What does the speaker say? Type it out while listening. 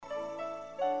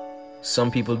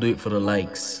Some people do it for the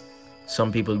likes.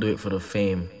 Some people do it for the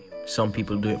fame. Some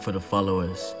people do it for the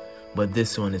followers. But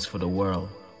this one is for the world.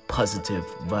 Positive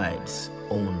vibes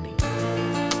only.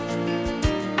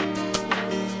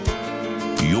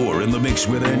 You're in the mix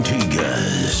with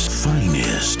Antigua's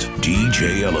finest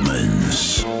DJ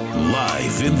Elements.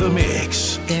 Live in the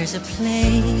mix. There's a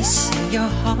place in your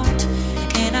heart,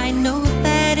 and I know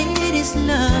that it is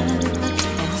love. And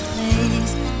this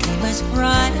place is much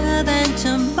brighter than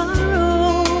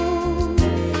tomorrow.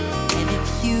 And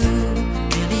if you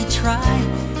really try,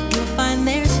 you'll find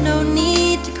there's no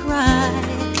need to cry.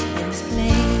 In this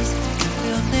place, you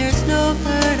feel there's no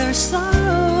hurt or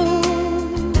sorrow.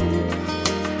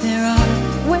 There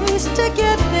are ways to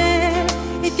get there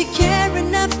if you care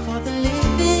enough for the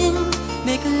living.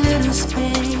 Make a little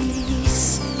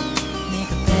space,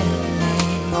 make a better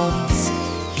place.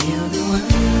 Heal the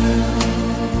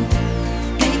world,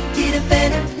 make it a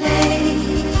better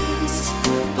place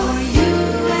for you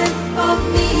and for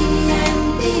me and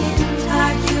the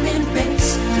entire human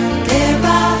race. There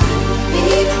are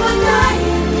people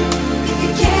dying. If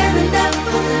you care enough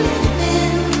for the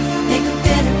living, make a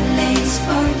better place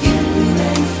for you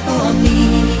and for me.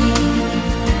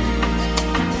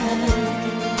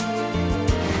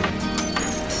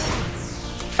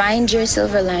 Find your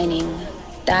silver lining.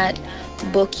 That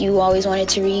book you always wanted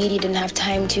to read, you didn't have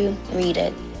time to read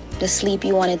it. The sleep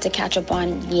you wanted to catch up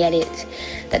on, get it.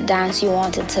 The dance you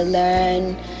wanted to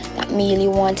learn, that meal you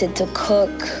wanted to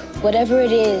cook, whatever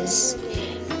it is,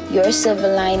 your silver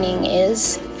lining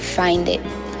is, find it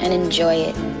and enjoy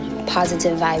it.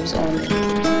 Positive vibes only.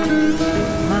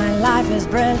 My life is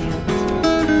brilliant.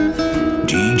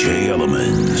 DJ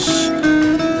Elements.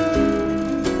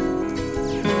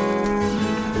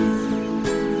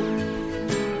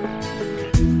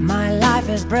 My life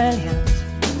is brilliant.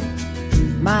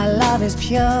 My love is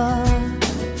pure.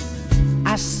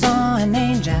 I saw an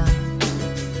angel,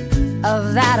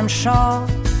 of that I'm sure.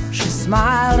 She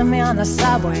smiled at me on the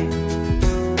subway.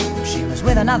 She was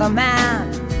with another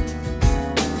man,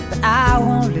 but I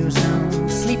won't lose no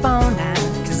sleep on that,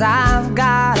 'cause I've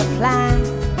got a plan.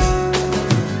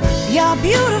 You're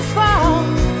beautiful.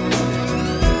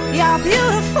 You're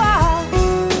beautiful.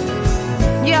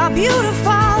 You're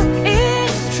beautiful.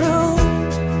 It's true.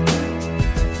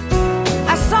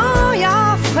 I saw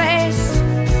your face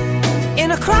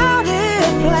in a crowded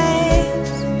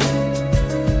place,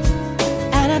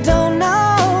 and I don't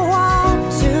know what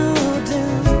to do,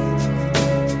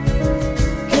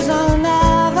 'cause I'll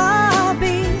never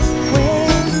be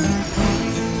with.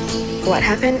 What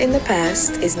happened in the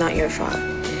past is not your fault.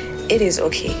 It is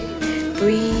okay.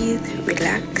 Breathe,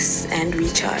 relax, and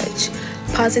recharge.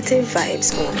 Positive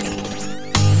vibes only.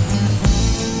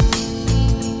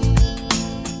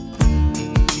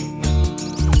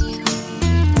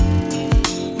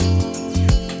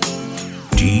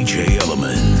 DJ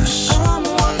Elements. I'm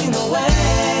walking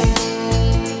away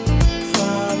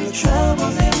from the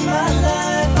troubles in my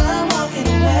life. I'm walking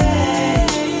away.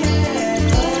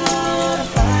 Oh, to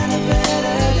find a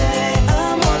better day.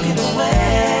 I'm walking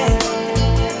away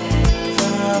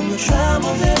from the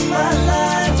troubles in my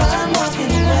life. I'm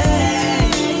walking away.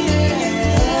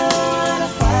 Oh, to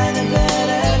find a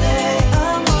better day.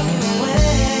 I'm walking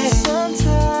away.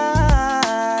 Sometimes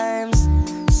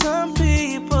some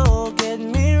people get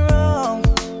me wrong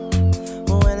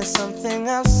when it's something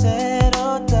I've said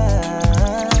or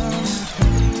done.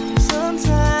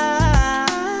 Sometimes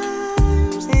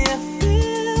you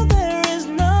feel there is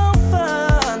no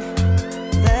fun.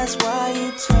 That's why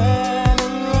you turn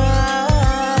and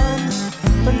run.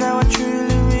 But now I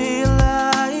truly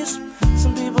realize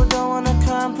some people don't wanna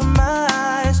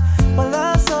compromise. Well,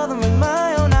 I saw them with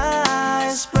my own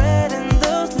eyes, spreading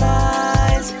those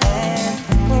lies. And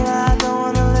well, I don't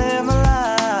wanna live my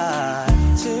life.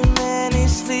 Too many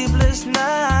sleepless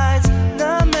nights,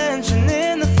 not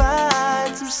mentioning the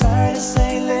fights. I'm sorry to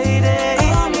say, lady,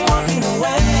 I'm walking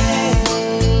away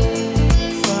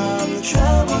from the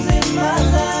troubles in my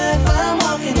life. I'm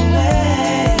walking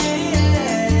away.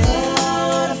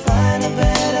 Oh, to find a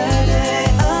better day.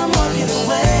 I'm walking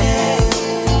away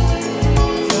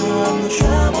from the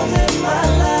troubles in my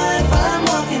life. I'm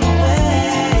walking away.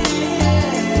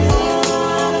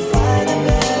 Oh, to find a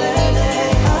better day.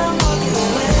 I'm walking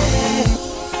away.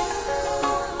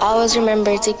 Always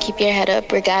remember to keep your head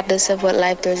up regardless of what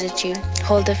life throws at you.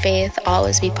 Hold the faith,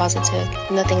 always be positive.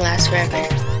 Nothing lasts forever.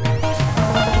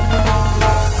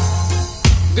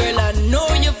 Girl, I know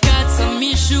you've got some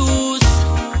issues.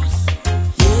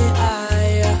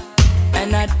 Yeah,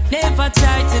 and I never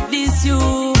tried to diss you.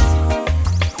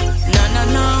 No, no,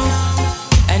 no.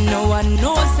 And no one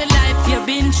knows the life you've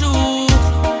been through.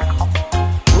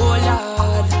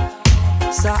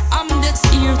 So I'm just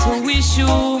here to wish you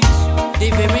the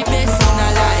very best in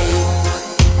our life.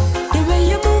 The way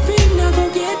you're moving, I go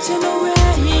get you nowhere.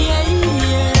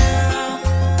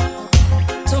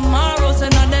 Tomorrow's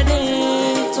another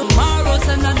day. Tomorrow's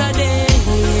another day.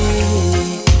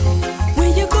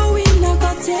 Where you going, I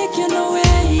go take you nowhere.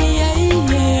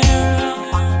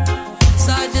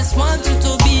 So I just want you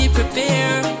to be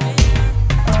prepared.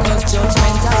 Cause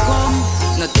judgment has come.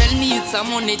 Now tell me it's a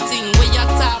money thing. Where you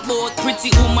talk about pretty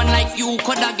woman like you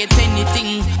coulda get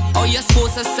anything. Or you're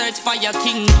supposed to search for your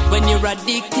king when you're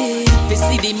addicted. They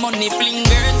see the money fling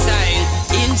girl child.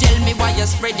 Angel me why you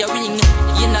spread your ring.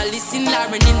 You not listen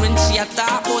Lauren in when she a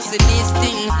talk about this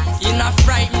thing. You not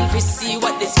frightened to see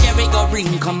what the scary go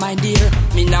bring. Come my dear,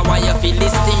 me now why you feel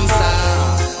this thing sir.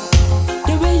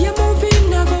 The way you're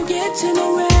moving I go get you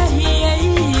nowhere.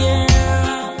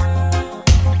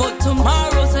 But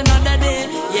tomorrow's another day.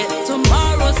 Yeah,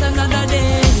 tomorrow's another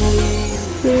day.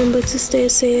 Remember to stay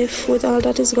safe with all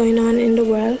that is going on in the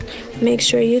world. Make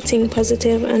sure you think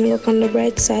positive and look on the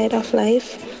bright side of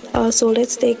life. Also,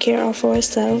 let's take care of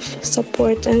ourselves,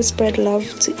 support and spread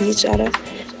love to each other.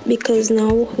 Because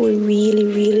now we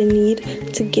really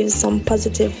need to give some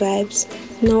positive vibes.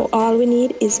 Now all we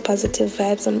need is positive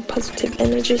vibes and positive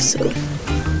energy. So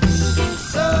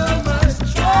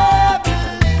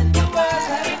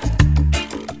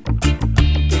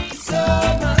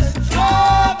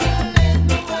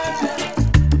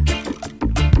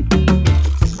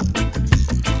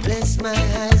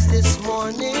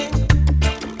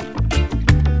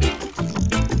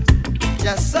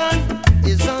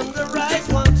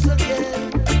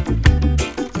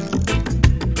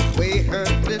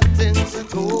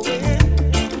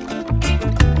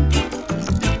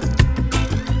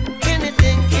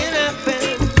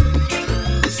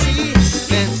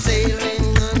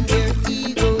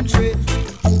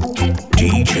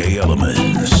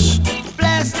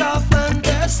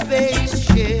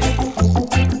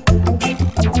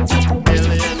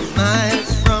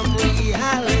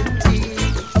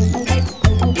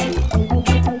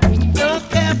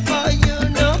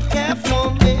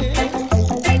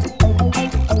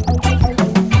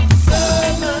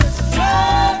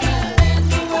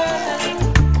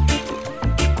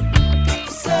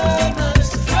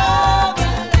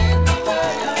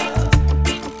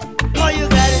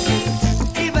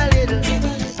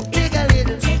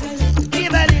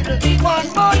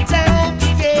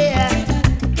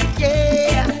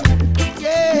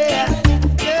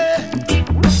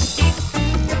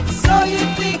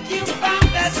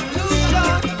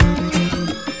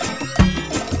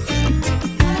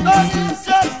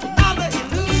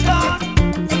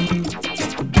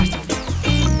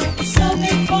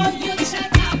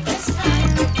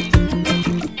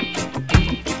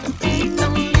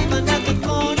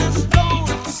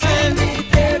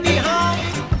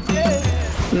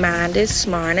this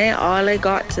morning, all I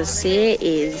got to say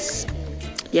is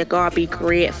you gotta be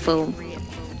grateful.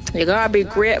 You gotta be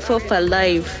grateful for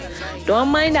life. Don't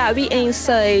mind that we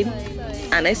inside.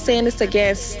 And I'm saying this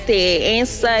again, stay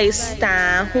inside,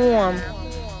 stand home.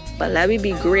 But let me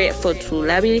be grateful too.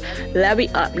 Let me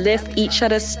uplift each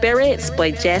other's spirits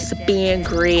by just being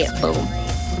grateful.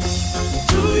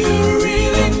 Do you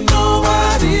really know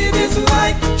what it is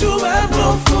like to have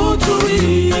no food to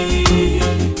eat?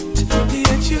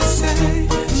 You say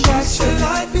that your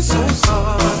life is so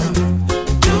hard.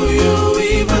 Do you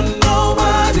even know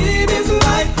what it is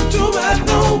like to have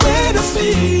nowhere to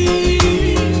sleep?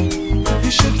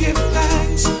 You should give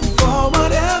thanks for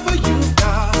whatever you've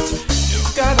got.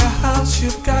 You've got a house,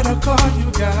 you've got a car,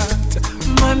 you got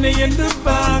money in the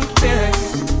bank,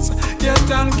 yes. Your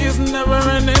tank is never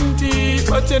empty,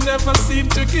 but you never seem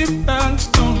to give thanks,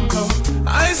 don't know.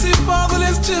 I see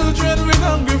fatherless children with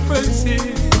hungry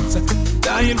faces,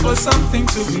 dying for something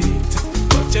to eat,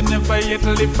 but you never yet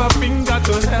lift a finger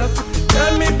to help.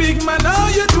 Tell me, big man, how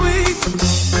you do it?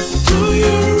 Do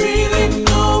you really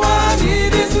know what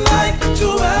it is like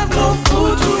to have no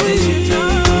food to eat?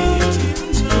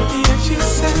 Yet you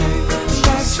say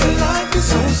that your life is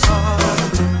so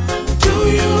hard. Do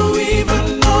you even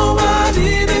know what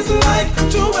it is like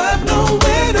to have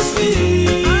nowhere to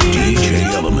sleep? DJ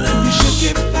Elements. You should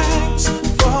give thanks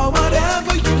for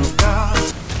whatever you've got.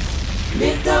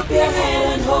 Lift up your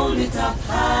head and hold it up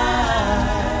high.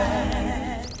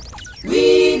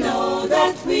 We know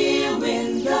that we'll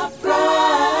win the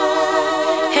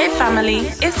prize. Hey family,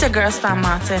 it's your girl Star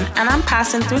Martin, and I'm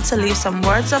passing through to leave some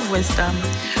words of wisdom.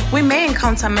 We may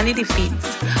encounter many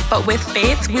defeats, but with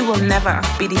faith we will never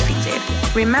be defeated.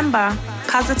 Remember,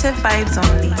 positive vibes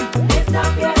only. Lift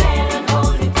up your head and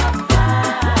hold it up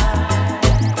high.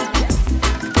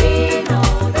 We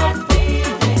know that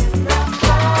we'll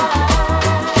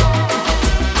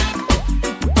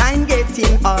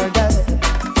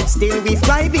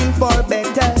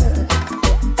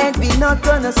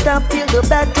gonna stop till the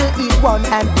battle is won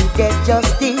and we get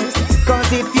justice.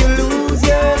 Cause if you lose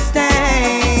your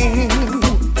stand,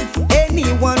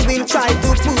 anyone will try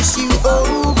to push you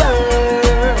over,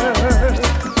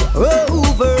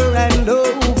 over and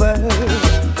over.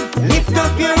 Lift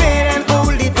up your head and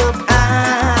hold it up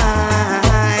high.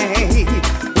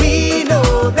 We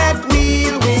know that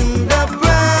we'll win the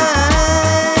prize.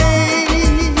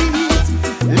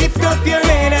 Lift up your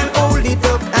head and hold it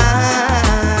up high.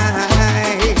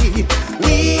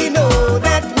 We know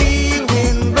that we'll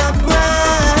win the prize.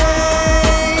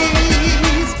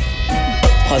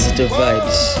 Positive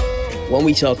vibes. When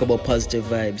we talk about positive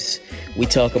vibes, we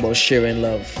talk about sharing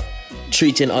love,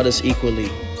 treating others equally.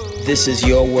 This is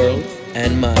your world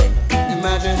and mine.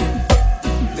 Imagine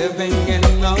living in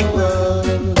a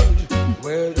world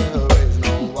where there is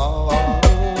no war,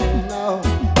 no,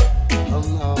 oh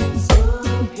no. So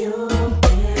pure.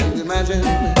 And imagine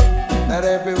that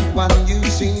everyone you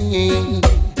see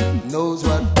knows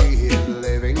what we are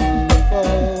living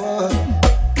for.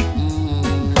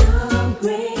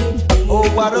 Oh,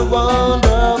 what a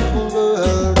wonderful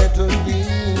world it would be,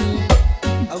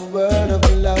 a world of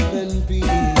love and peace.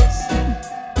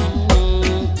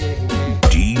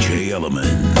 DJ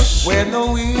Elements. Where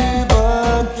no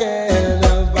evil can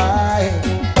abide,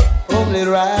 only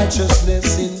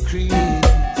righteousness increase. Yeah,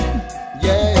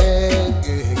 yeah,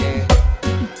 yeah.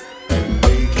 And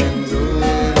we can do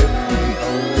it if we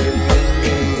only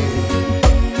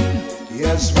believe.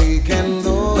 Yes, we can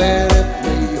do it if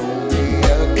we only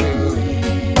agree.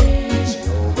 It's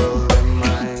your world and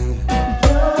mine.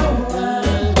 Your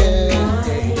world, yeah,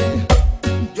 yeah, yeah.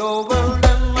 Your world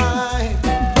and mine.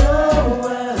 Your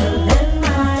world and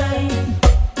mine.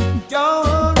 Your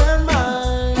world and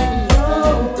mine.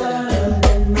 Your world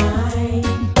and mine.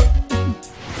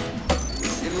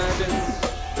 Imagine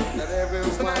that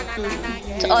everyone could.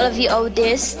 To all of you out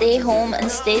there, stay home and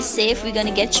stay safe. We're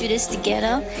gonna get through this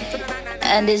together.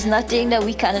 And there's nothing that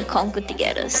we cannot conquer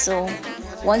together. So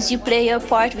once you play your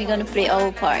part, we're gonna play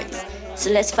our part. So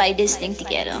let's fight this thing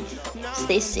together.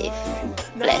 Stay safe.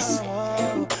 Bless.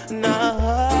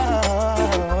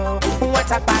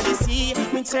 What a policy,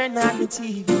 me turn on the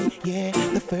TV. Yeah,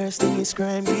 the first thing is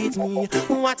crime beats me.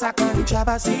 What a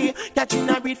controversy, catching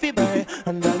a breed for boy.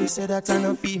 And Dolly said that I'm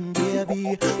a film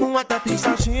baby. What a piece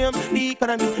of shame, the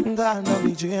economy gone down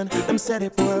the drain. Them said the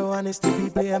poor one is to be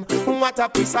blamed. What a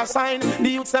piece of sign, the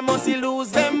youths them must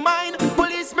lose their mind.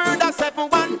 Police murder 7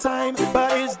 one time,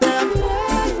 but is there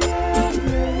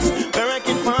where I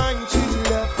can find true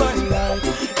love for life?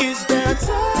 Is there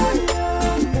time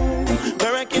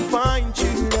where I can find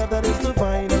true love that is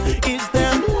divine? Is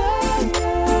there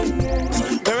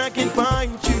where I can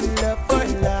find true love for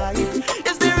life?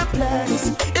 Is there a place?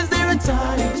 Is there a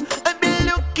time? I've been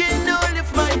looking all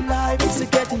of my life. Is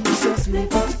it getting just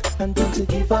live up and don't you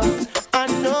give up? I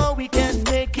know we can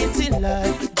make it in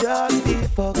life. Just be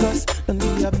focused and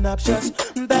be obnoxious.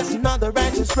 That's not the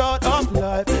righteous road of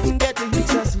life. Get the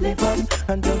just live up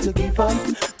and don't you give up.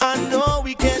 I know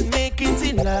we can make it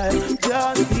in life.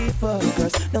 Just be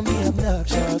focused, don't be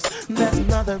obnoxious. That's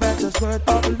not the righteous word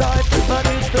of life. But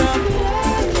it's the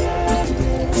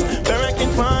where I can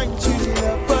find true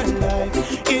love for life.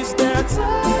 Is there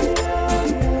time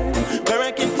where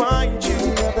I can find true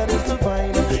love that is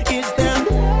divine? Is there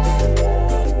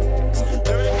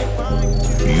where I can find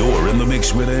true? You're in the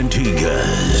mix with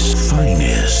Antigua's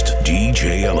finest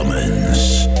DJ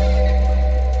Elements.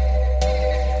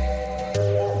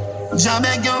 Jah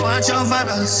beg you watch over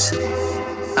us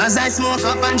as I smoke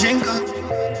up and drink up.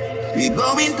 We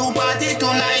going to party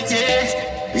tonight,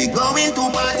 yeah. We going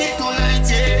to party tonight,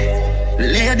 yeah.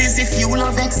 Ladies, if you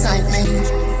love excitement,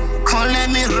 come let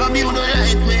me rub you the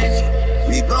right way.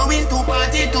 We going to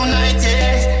party tonight,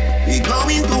 yeah. We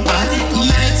going to party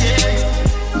tonight,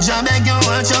 yeah. Jah beg you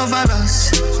watch over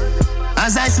us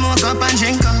as I smoke up and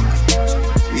drink up.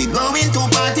 We going to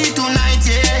party tonight,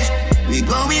 yeah. We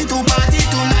going to party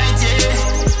tonight, yeah.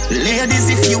 Ladies,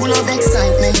 if you love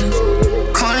excitement,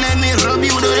 come let me rub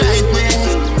you the right way.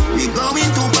 We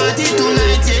going to party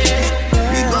tonight, yeah.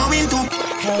 We going to.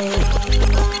 Hey,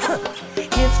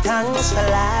 give thanks for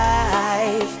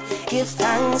life. Give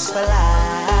thanks for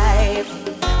life.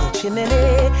 Oh, chimney,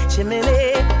 chimney.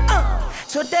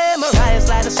 Today my rise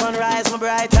like the sunrise, my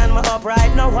bright and my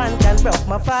upright. No one can broke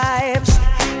my vibes.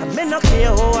 I may not care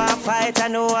who I fight, I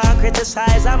know I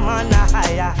criticize. I'm on the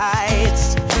higher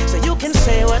heights. So you can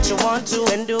say what you want to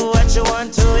and do what you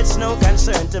want to. It's no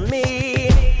concern to me.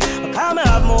 Because I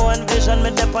have my own vision,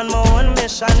 me dip on my own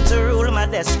mission to rule my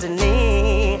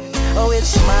destiny. Oh,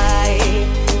 it's my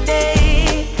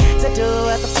day to do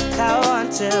what the fuck I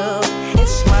want to.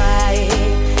 It's my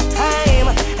time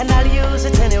and I'll use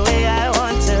it any way I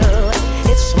want to.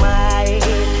 It's my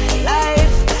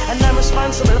life, and I'm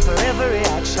responsible for every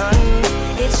action.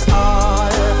 It's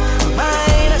all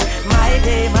mine, my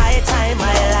day, my time,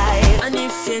 my life. And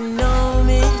if you know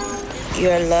me,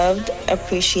 you're loved,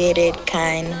 appreciated,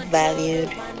 kind, valued,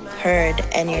 heard,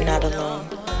 and you're not alone.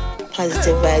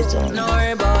 Positive vibes only. Don't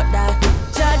worry about that.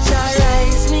 Jaja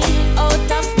rise me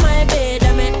out of my bed.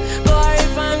 I mean, go a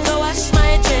river and go wash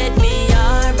my dread. Me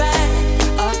alright,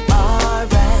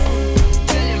 alright.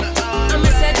 I'm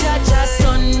a say Jaja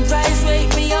sunrise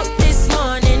wake me up this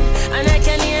morning, and I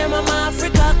can hear Mama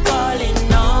Africa calling.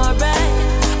 Alright,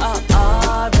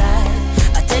 alright.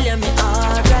 I tell you me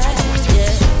alright,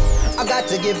 yeah. I got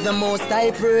to give the most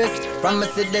high praise. From me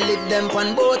see the lid them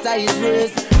on both eyes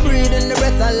raised. Breathing the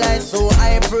breath of life, so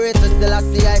I pray to still I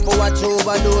see I for watch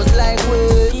over those like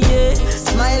we. Yeah.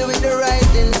 Smile with the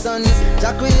rising sun.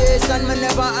 The creation me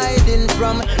never hiding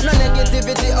from. No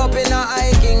negativity up in a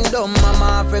high kingdom.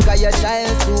 Mama Africa, your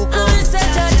child so come. I'm say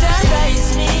Jaja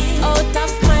rise me out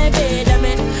of my bed. I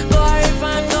mean, go a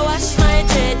river and go wash my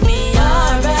dread. Me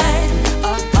alright,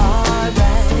 alright.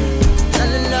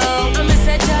 No. I'm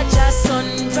say Jaja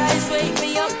sunrise wake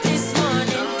me up this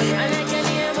morning, and I can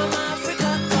hear Mama Africa.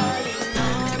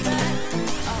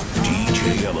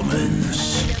 DJ Elements.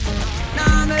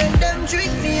 Nah, make them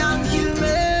trick me and kill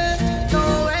me. No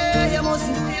way, you must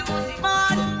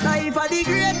man. Life are the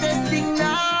greatest thing.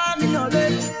 Nah, me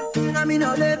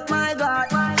no let my God.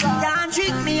 Can't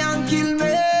trick me and kill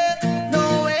me.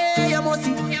 No way, you must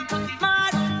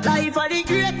man. Life are the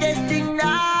greatest thing.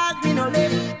 Nah,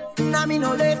 me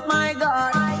no let my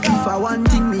God. If I want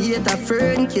thing, me hate a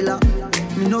fern killer.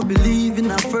 Me no believe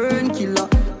in a fern killer.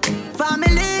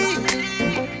 Family,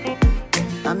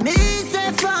 and me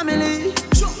say family.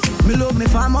 Me love me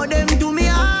family, them to me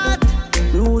heart.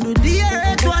 Me would do the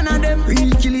earth one of them.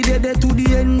 Real kill it dead to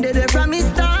the end, dead from me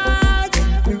start.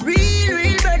 Me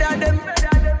real better them.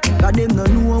 Cause them no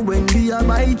know when we are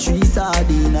buy 3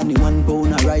 sardines and the 1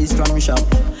 pound of rice from shop.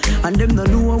 And them no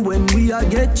know when we are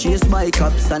get chased by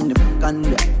cops and the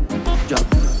drop.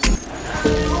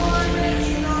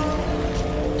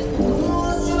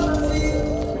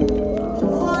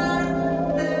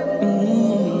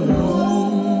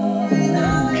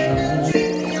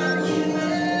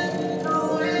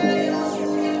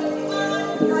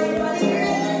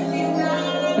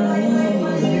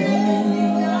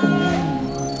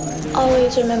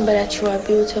 Always remember that you are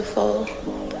beautiful.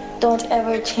 Don't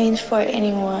ever change for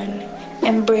anyone.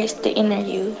 Embrace the inner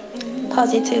you.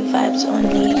 Positive vibes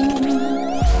only.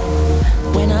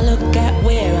 When I look at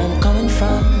where I'm coming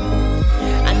from,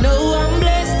 I know I'm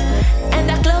blessed, and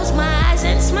I close my eyes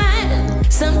and smile.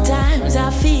 Sometimes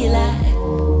I feel like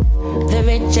the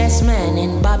richest man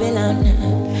in Babylon,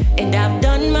 and I've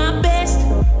done my best,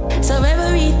 so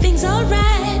everything's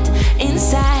alright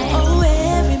inside.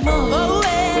 Oh,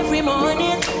 every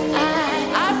morning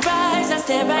I rise, I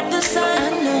stare at the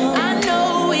sun. I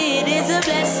know it is a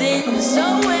blessing. So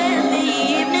when the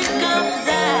evening comes,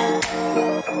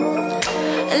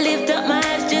 I lift up my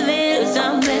eyes to this.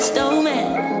 I'm blessed, oh man.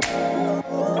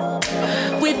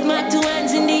 With my 2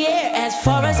 hands in the air, as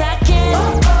far as I can.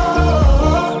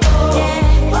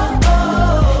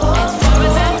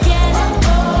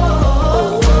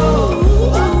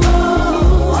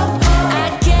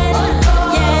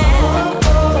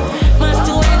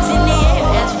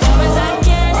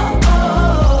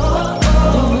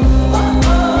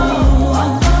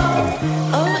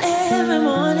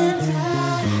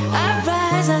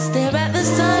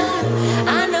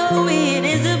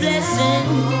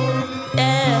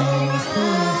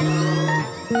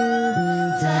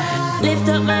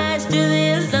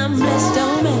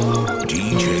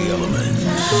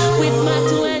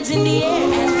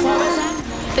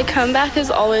 The comeback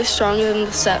is always stronger than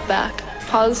the setback.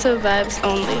 Positive vibes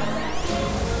only.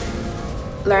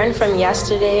 Learn from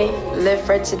yesterday, live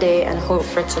for today, and hope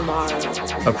for tomorrow.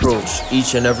 Approach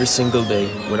each and every single day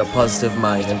with a positive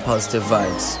mind and positive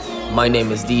vibes. My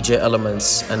name is DJ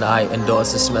Elements, and I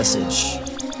endorse this message.